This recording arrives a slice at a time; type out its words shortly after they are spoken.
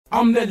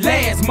I'm the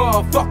last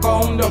motherfucker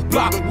on the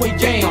block with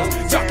yams.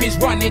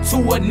 Junkies running to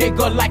a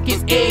nigga like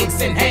it's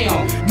eggs and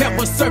ham.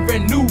 Never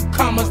serving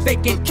newcomers, they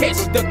can catch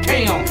the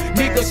cam.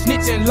 Niggas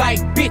snitching like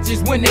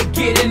bitches when they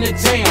get in the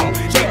jam.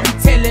 They be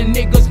telling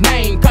niggas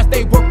name cause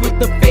they work with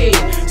the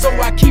Fed. So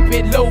I keep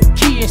it low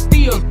key and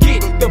still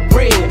get the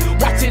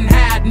bread. Watching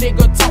how a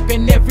nigga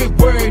talking every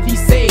word he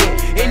said.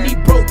 And he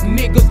broke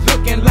niggas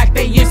looking like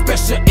they in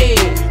special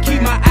ed.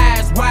 Keep my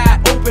eyes wide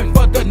open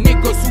for the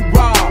niggas who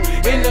rob.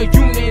 In the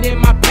unit in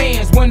my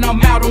pants when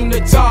I'm out on the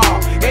job.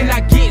 And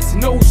I get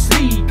no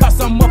sleep cause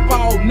I'm up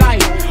all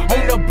night.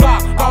 On the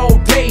block all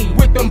day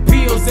with them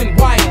pills and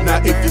white.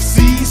 Now if you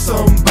see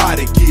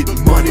somebody get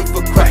money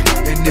for crack,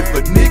 and if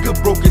a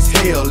nigga broke his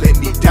hell and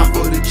he